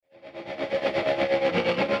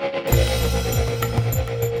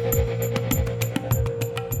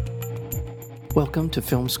Welcome to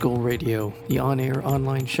Film School Radio, the on-air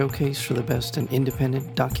online showcase for the best in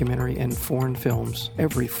independent documentary and foreign films,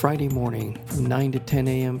 every Friday morning from 9 to 10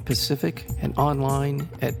 a.m. Pacific and online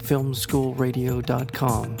at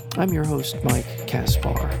filmschoolradio.com. I'm your host, Mike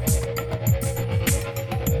Kaspar.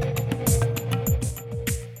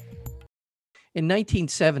 In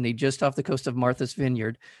 1970, just off the coast of Martha's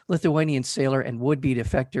Vineyard, Lithuanian sailor and would-be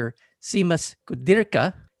defector Simas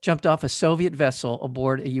Kudirka jumped off a Soviet vessel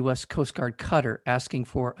aboard a U.S. Coast Guard cutter asking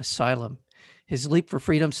for asylum. His leap for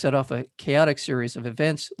freedom set off a chaotic series of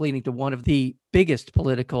events leading to one of the biggest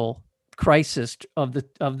political crises of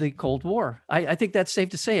the Cold War. I think that's safe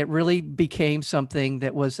to say. It really became something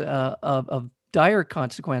that was of dire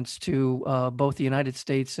consequence to both the United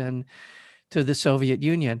States and to the Soviet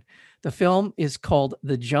Union. The film is called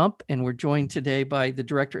The Jump, and we're joined today by the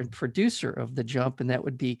director and producer of The Jump, and that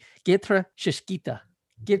would be Getra Shishkita.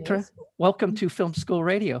 Getra, yes. Welcome to Film School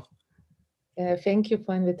Radio. Thank you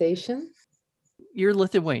for invitation. You're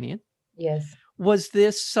Lithuanian. Yes. Was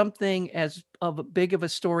this something as big of a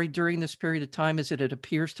story during this period of time as it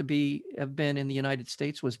appears to have been in the United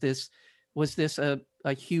States? Was this a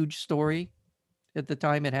huge story at the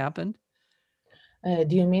time it happened?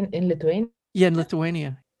 Do you mean in Lithuania? Yeah, in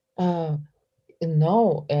Lithuania.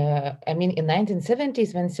 No. I mean, in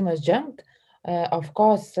 1970s when Simas jumped, of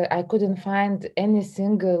course, I couldn't find any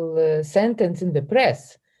single sentence in the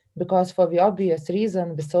press because for the obvious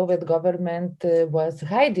reason, the Soviet government was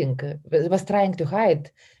trying to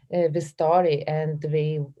hide the story, and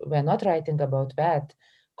they were not writing about that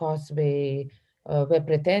because they were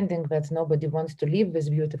pretending that nobody wants to leave this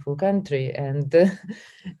beautiful country, and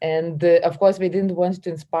of course, we didn't want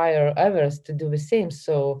to inspire others to do the same.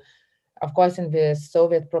 So of course, in the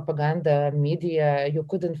Soviet propaganda media, you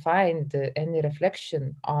couldn't find any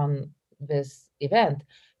reflection on this event.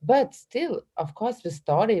 But still, of course, the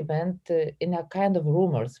story went in a kind of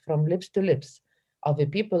rumors from lips to lips of the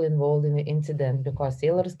people involved in the incident because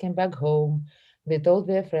sailors came back home, they told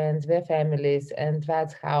their friends, their families, and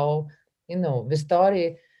that's how, the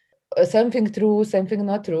story, something true, something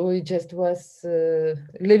not true, it just was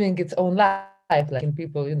living its own life, like in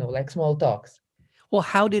people, like small talks. Well,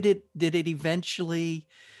 how did it eventually,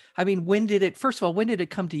 I mean, when did it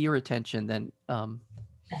come to your attention then?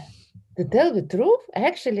 To tell the truth,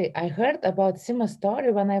 actually, I heard about Sima's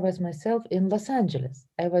story when I was myself in Los Angeles.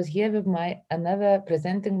 I was here with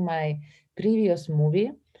presenting my previous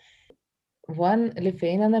movie. One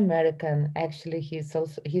Lithuanian American, actually, he's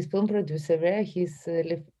film producer there. He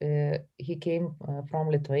came from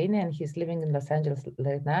Lithuania and he's living in Los Angeles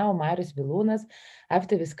right now. Marius Vilūnas.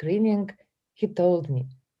 After the screening, he told me,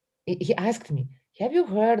 he asked me, "Have you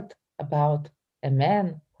heard about a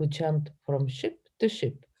man who jumped from ship to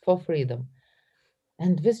ship for freedom?"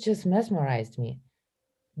 And this just mesmerized me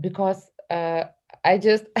because I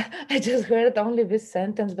just I just heard only this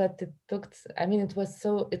sentence, but it looked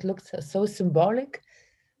so symbolic,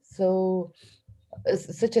 so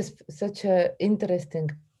such a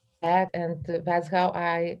interesting fact, and that's how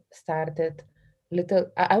I started.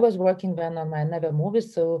 I was working then on my another movie,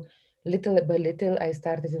 so little by little I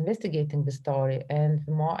started investigating the story, and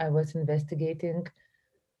the more I was investigating,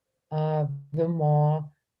 the more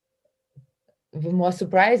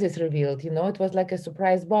surprises revealed. It was like a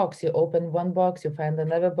surprise box. You open one box, you find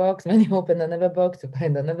another box. When you open another box, you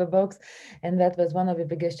find another box. And that was one of the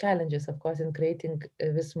biggest challenges, of course, in creating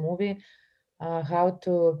this movie, how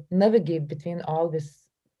to navigate between all these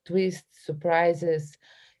twists, surprises,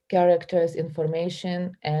 characters,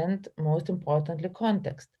 information, and most importantly,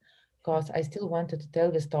 context. Because I still wanted to tell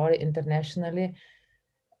the story internationally.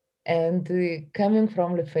 And coming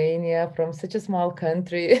from Lithuania, from such a small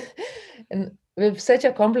country, and with such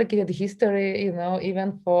a complicated history,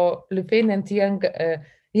 even for Lithuanians, young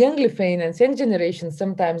Lithuanians, young generations,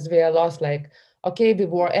 sometimes we are lost. Like, okay, the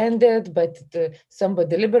war ended, but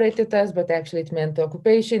somebody liberated us, but actually it meant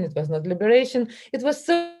occupation. It was not liberation. It was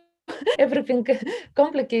so everything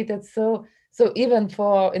complicated. So even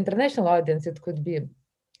for international audience, it could be.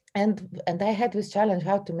 And I had this challenge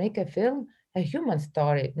how to make a film a human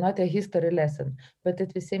story, not a history lesson, but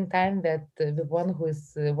at the same time that the one who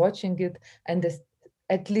is watching it and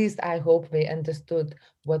at least I hope they understood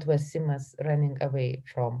what was Simas running away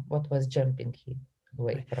from, what was jumping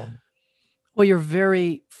away from. Well, you're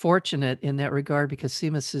very fortunate in that regard because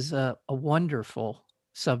Simas is a wonderful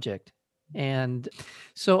subject. And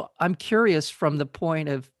so I'm curious from the point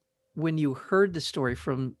of when you heard the story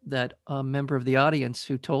from that member of the audience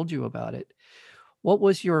who told you about it, what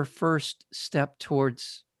was your first step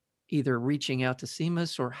towards either reaching out to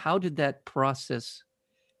Simas, or how did that process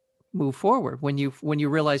move forward when you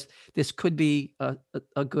realized this could be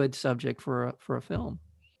a good subject for a film?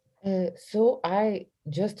 So I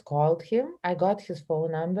just called him. I got his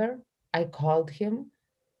phone number. I called him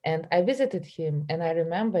and I visited him. And I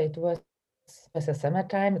remember it was a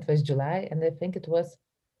summertime. It was July, and I think it was,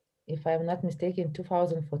 if I'm not mistaken,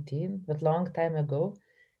 2014, but long time ago.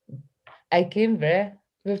 I came there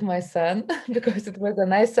with my son because it was a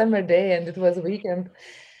nice summer day and it was a weekend.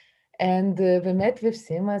 And we met with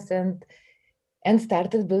Simas and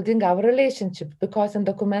started building our relationship, because in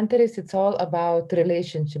documentaries it's all about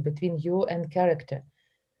relationship between you and character.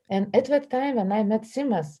 And at that time when I met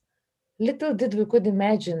Simas, little did we could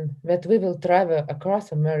imagine that we will travel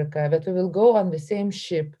across America, that we will go on the same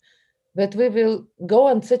ship, that we will go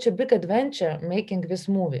on such a big adventure making this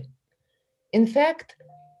movie. In fact,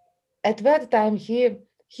 at that time he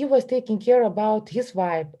was taking care about his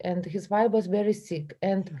wife, and his wife was very sick,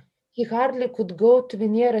 and he hardly could go to the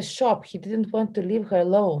nearest shop. He didn't want to leave her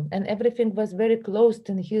alone, and everything was very closed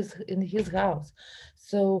in his house.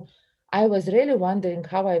 So I was really wondering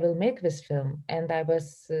how I will make this film, and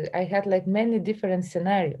I had like many different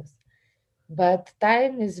scenarios. But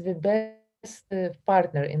time is the best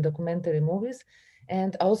partner in documentary movies,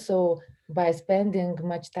 and also by spending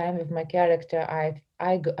much time with my character, I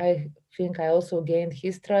think I also gained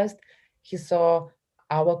his trust. He saw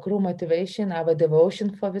our crew motivation, our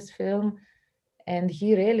devotion for this film, and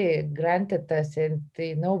he really granted us. And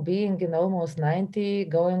being in almost 90,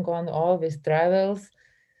 going on all these travels,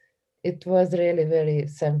 it was really very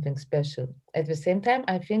something special. At the same time,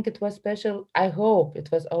 I think it was special. I hope it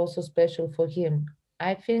was also special for him.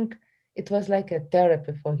 I think it was like a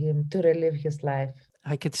therapy for him to relive his life.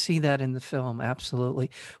 I could see that in the film, absolutely.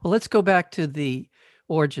 Well, let's go back to the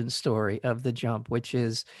origin story of the jump, which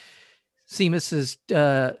is Seamus's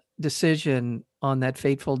decision on that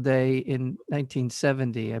fateful day in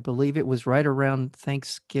 1970. I believe it was right around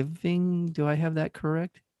Thanksgiving. Do I have that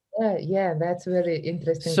correct? Yeah, that's very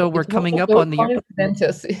interesting. So we're It's one coming of up those on the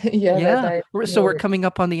coincidences, yeah, that yeah. I So we're know coming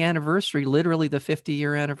up on the anniversary, literally the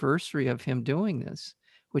 50-year anniversary of him doing this,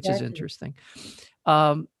 which is exactly. interesting.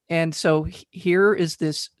 And so here is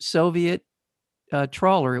this Soviet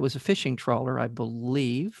trawler. It was a fishing trawler, I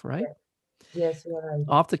believe, right? Yeah. Yes, you're right.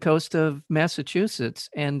 Off the coast of Massachusetts,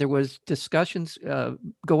 and there was discussions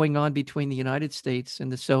going on between the United States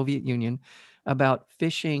and the Soviet Union about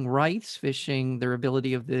fishing rights, fishing their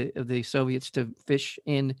ability of the Soviets to fish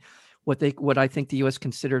in what I think the U.S.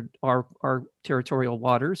 considered our territorial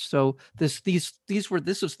waters. So this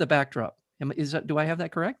was the backdrop. Do I have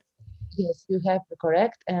that correct? Yes, you have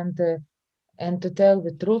correct. And to tell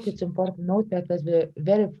the truth, it's important to note that was the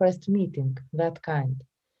very first meeting, that kind.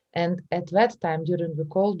 And at that time, during the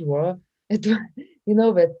Cold War,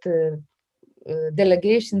 that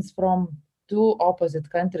delegations from two opposite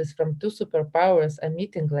countries, from two superpowers, are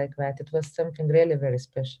meeting like that. It was something really very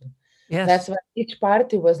special. That's Yes. why each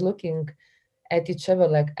party was looking at each other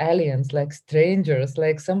like aliens, like strangers,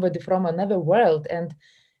 like somebody from another world. And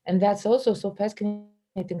that's also so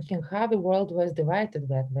fascinating thing, how the world was divided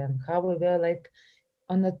back then, how we were like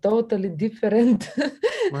on a totally different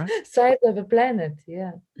Right. side of the planet.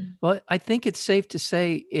 Yeah. Well, I think it's safe to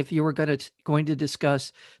say if you were going to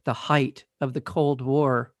discuss the height of the Cold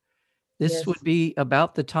War, this would Yes. be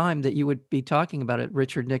about the time that you would be talking about it.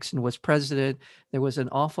 Richard Nixon was president. There was an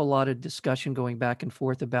awful lot of discussion going back and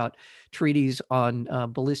forth about treaties on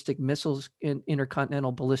ballistic missiles,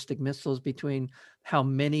 intercontinental ballistic missiles, between how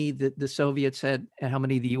many the Soviets had and how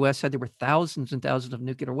many the US had. There were thousands and thousands of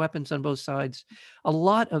nuclear weapons on both sides. A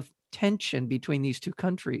lot of tension between these two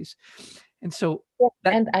countries. And so Yeah,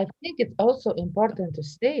 that, and I think it's also important to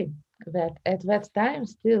say that at that time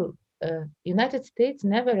still, United States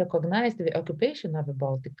never recognized the occupation of the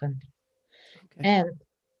Baltic country. okay. And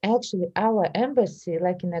actually, our embassy,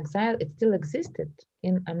 like in exile, it still existed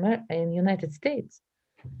in United States.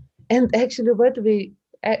 And actually, what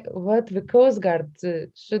the Coast Guard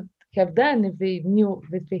should have done, if they knew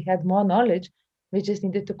that we had more knowledge, we just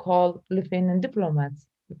needed to call Lithuanian diplomats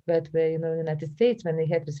that were, United States, when they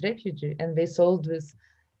had this refugee, and they solved this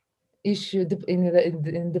issue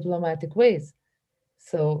in diplomatic ways.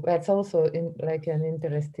 So that's also like an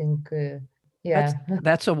interesting, That's yeah.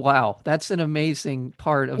 that's a wow. That's an amazing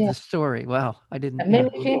part of Yeah. the story. Wow. I didn't, yeah. Many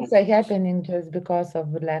things are happening just because of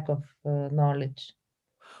lack of knowledge.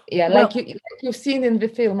 Yeah, Well, like you've seen in the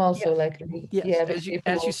film also, yes. like Yes. yeah, the As you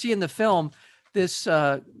people. see in the film, this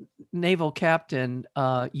naval captain,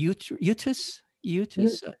 You, Eutis,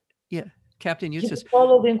 yeah, Captain he was Eutis.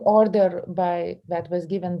 following order that was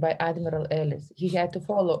given by Admiral Ellis. He had to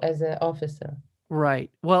follow as an officer.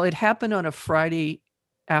 Right. Well, it happened on a Friday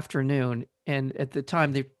afternoon And at the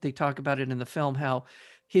time, they talk about it in the film, how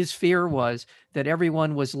his fear was that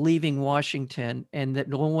everyone was leaving Washington and that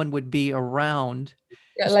no one would be around,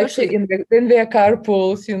 Yeah, like especially in their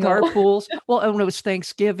carpools, you know. carpools. Well, and it was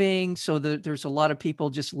Thanksgiving, so there's a lot of people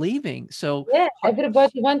just leaving. So Yeah,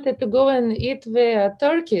 everybody wanted to go and eat their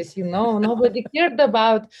turkeys, you know. Nobody cared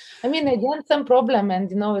about. I mean, again, some problem, and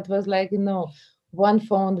you know, it was like, you know, one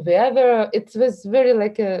phone the other. It was very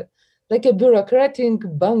like a bureaucratic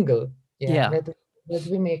bungle. Yeah, yeah, that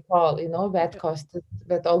we may call, you know,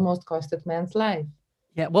 that almost costed man's life.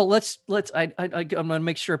 yeah. Well, I'm going to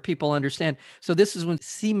make sure people understand. So this is when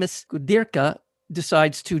Simas Kudirka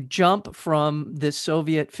decides to jump from this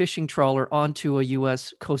Soviet fishing trawler onto a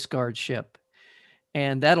U.S. Coast Guard ship.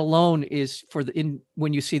 And that alone is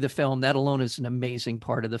when you see the film, that alone is an amazing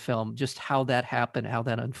part of the film, just how that happened, how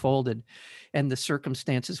that unfolded, and the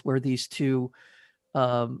circumstances where these two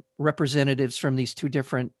representatives from these two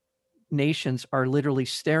different nations are literally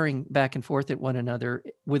staring back and forth at one another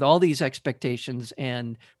with all these expectations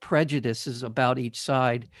and prejudices about each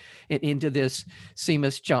side, and into this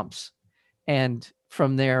Simas jumps. And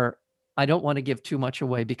from there, I don't want to give too much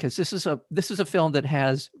away, because this is a film that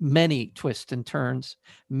has many twists and turns,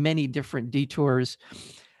 many different detours,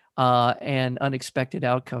 and unexpected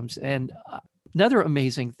outcomes. And another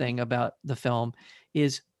amazing thing about the film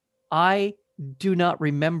is I do not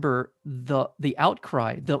remember the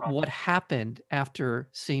outcry, what happened after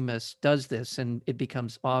Simas does this, and it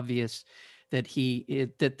becomes obvious that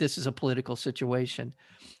that this is a political situation.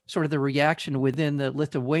 Sort of the reaction within the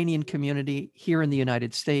Lithuanian community here in the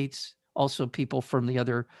United States, also people from the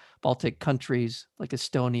other Baltic countries like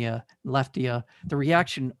Estonia, Latvia. The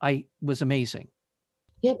reaction was amazing.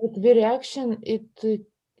 Yeah, but the reaction it uh,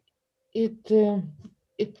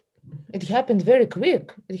 it it happened very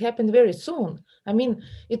quick. It happened very soon. I mean,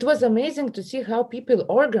 it was amazing to see how people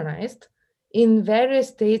organized in various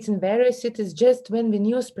states, in various cities, just when the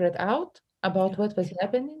news spread out about what was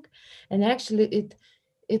happening. And actually,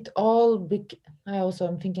 it all I also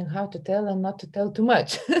am thinking how to tell and not to tell too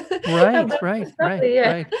much Right, about the right, right, story.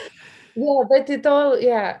 Yeah, right. yeah, but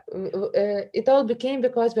it all became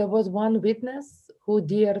because there was one witness who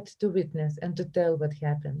dared to witness and to tell what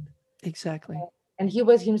happened. Exactly. And he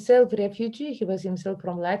was himself a refugee. He was himself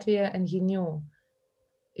from Latvia, and he knew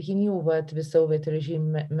what the Soviet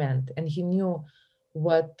regime meant, and he knew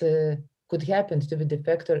what could happen to the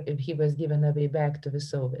defector if he was given away back to the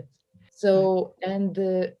Soviets. Right. So, and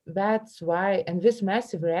that's why, and this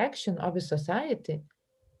massive reaction of the society,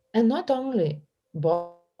 and not only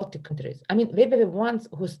Baltic countries. I mean, they were the ones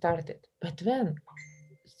who started, but when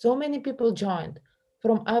so many people joined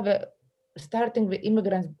from other, starting the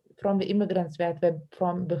immigrants, from the immigrants that were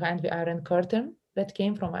from behind the Iron Curtain, that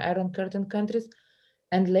came from Iron Curtain countries,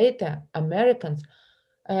 and later Americans.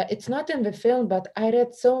 It's not in the film, but I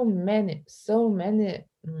read so many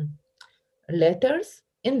letters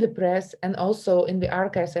in the press and also in the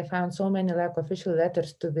archives. I found so many like official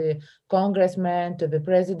letters to the congressman, to the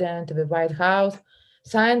president, to the White House,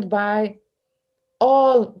 signed by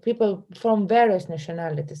all people from various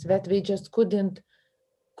nationalities that we just couldn't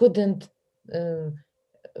uh,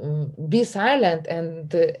 be silent, and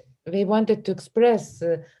they wanted to express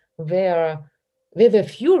their they were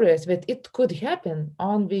furious that it could happen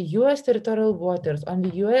on the US territorial waters, on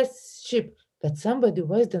the US ship, that somebody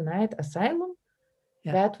was denied asylum.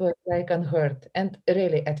 Yeah. That was like unheard. And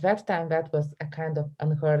really, at that time, that was a kind of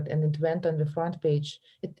unheard. And it went on the front page.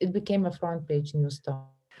 It became a front page news story.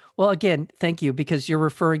 Well, again, thank you, because you're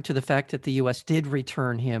referring to the fact that the U.S. did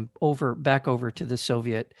return him back over to the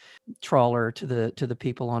Soviet trawler, to the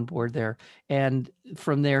people on board there, and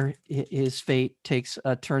from there, his fate takes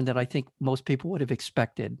a turn that I think most people would have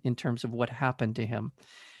expected in terms of what happened to him.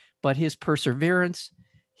 But his perseverance,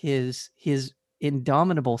 his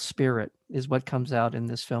indomitable spirit, is what comes out in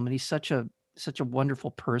this film, and he's such a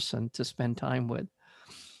wonderful person to spend time with.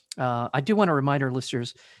 I do want to remind our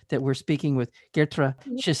listeners that we're speaking with Gertra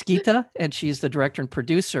Sheskita, and she's the director and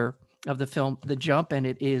producer of the film The Jump, and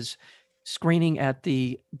it is screening at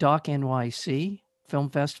the Doc NYC Film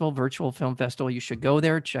Festival, virtual film festival. You should go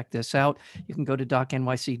there, check this out. You can go to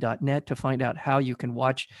docnyc.net to find out how you can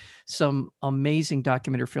watch some amazing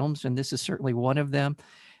documentary films, and this is certainly one of them.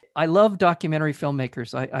 I love documentary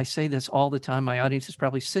filmmakers. I say this all the time. My audience is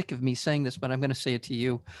probably sick of me saying this, but I'm going to say it to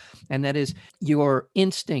you. And that is your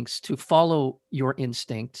instincts, to follow your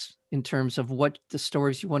instincts in terms of what the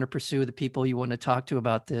stories you want to pursue, the people you want to talk to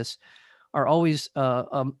about this, are always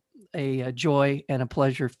a joy and a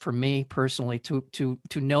pleasure for me personally to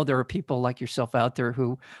know there are people like yourself out there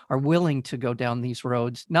who are willing to go down these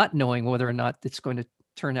roads, not knowing whether or not it's going to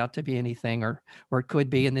turn out to be anything, or it could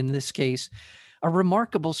be. And in this case, a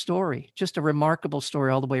remarkable story, just a remarkable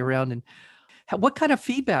story all the way around. And what kind of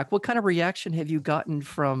feedback, what kind of reaction have you gotten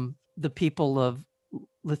from the people of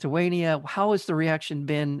Lithuania? How has the reaction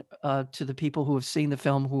been to the people who have seen the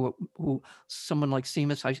film? Who someone like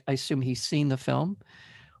Seamus, I assume he's seen the film.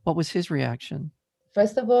 What was his reaction?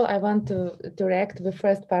 First of all, I want to react the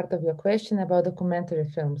first part of your question about documentary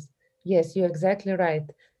films. Yes, you're exactly right.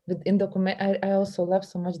 But in I also love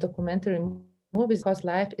so much documentary movies because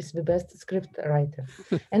life is the best script writer,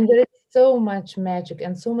 and there is so much magic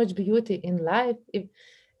and so much beauty in life.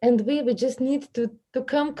 And we just need to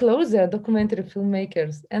come closer, documentary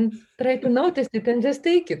filmmakers, and try to notice it and just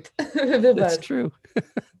take it with That's us. true.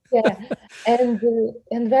 Yeah, and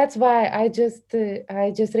that's why I just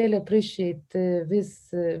really appreciate this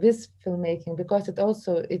filmmaking, because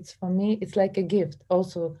it's for me, it's like a gift,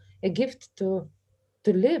 also a gift to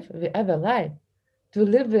live the other life, to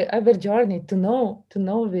live the other journey, to know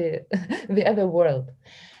the the other world.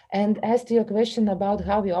 And as to your question about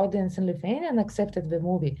how the audience in Lithuania accepted the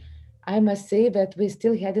movie, I must say that we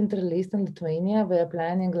still hadn't released in Lithuania. We are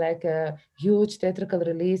planning like a huge theatrical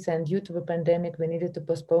release, and due to the pandemic, we needed to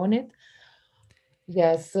postpone it.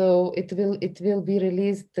 Yeah, so it will be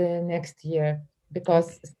released next year,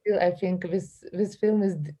 because still I think this film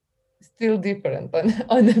is still different on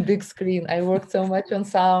on the big screen. I worked so much on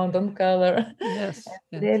sound, on color. Yes.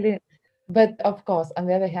 Really. But of course, on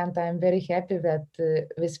the other hand, I'm very happy that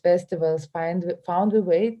these festivals found a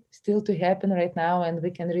way still to happen right now, and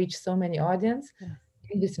we can reach so many audience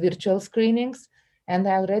in these virtual screenings. And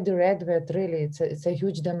I already read that really it's a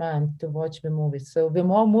huge demand to watch the movies. So the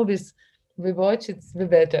more movies we watch, it's the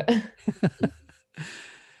better.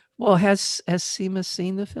 Well, has Seamus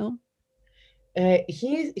seen the film?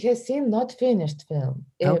 He has seen not finished film,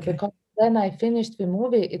 Okay. because when I finished the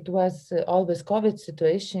movie, it was always COVID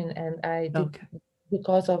situation, and I did, Okay.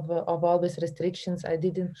 because of all these restrictions, I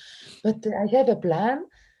didn't. But I have a plan.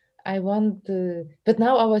 I want, but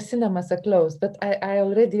now our cinemas are closed. But I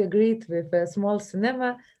already agreed with a small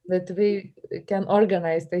cinema that we can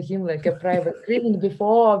organize the him like a private screening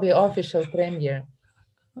before the official premiere.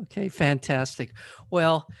 Okay, fantastic.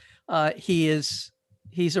 Well, he's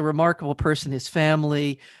a remarkable person. His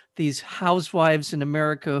family, these housewives in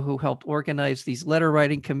America who helped organize these letter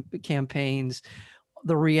writing campaigns,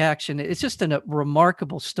 the reaction, it's just a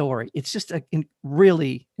remarkable story. It's just a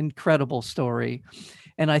really incredible story.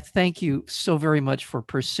 And I thank you so very much for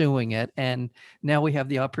pursuing it. And now we have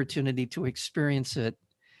the opportunity to experience it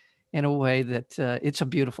in a way that it's a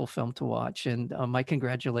beautiful film to watch. And my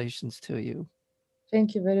congratulations to you.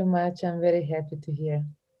 Thank you very much. I'm very happy to hear.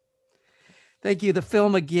 Thank you. The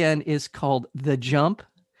film again is called The Jump.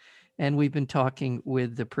 And we've been talking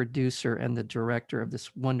with the producer and the director of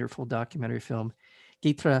this wonderful documentary film,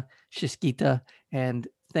 Gitra Shiskita. And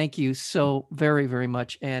thank you so very, very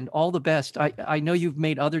much. And all the best. I know you've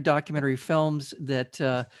made other documentary films that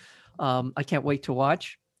I can't wait to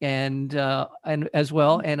watch, and as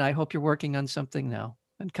well. And I hope you're working on something now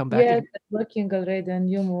and come back. Yes, I'm working already on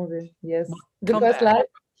new movie. Yes, Well, because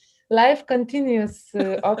life continues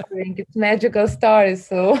offering its magical stories.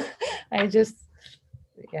 So I just,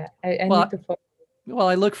 I need to follow. Well,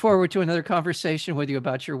 I look forward to another conversation with you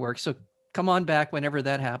about your work. So come on back whenever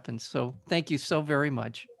that happens. So thank you so very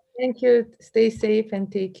much. Thank you. Stay safe and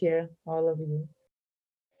take care, all of you.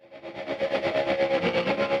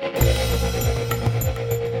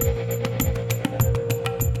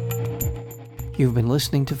 You've been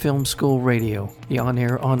listening to Film School Radio, the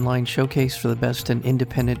on-air online showcase for the best in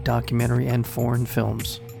independent documentary and foreign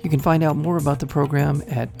films. You can find out more about the program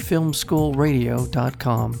at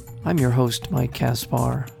filmschoolradio.com. I'm your host, Mike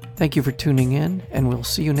Kaspar. Thank you for tuning in, and we'll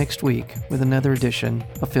see you next week with another edition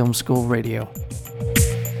of Film School Radio.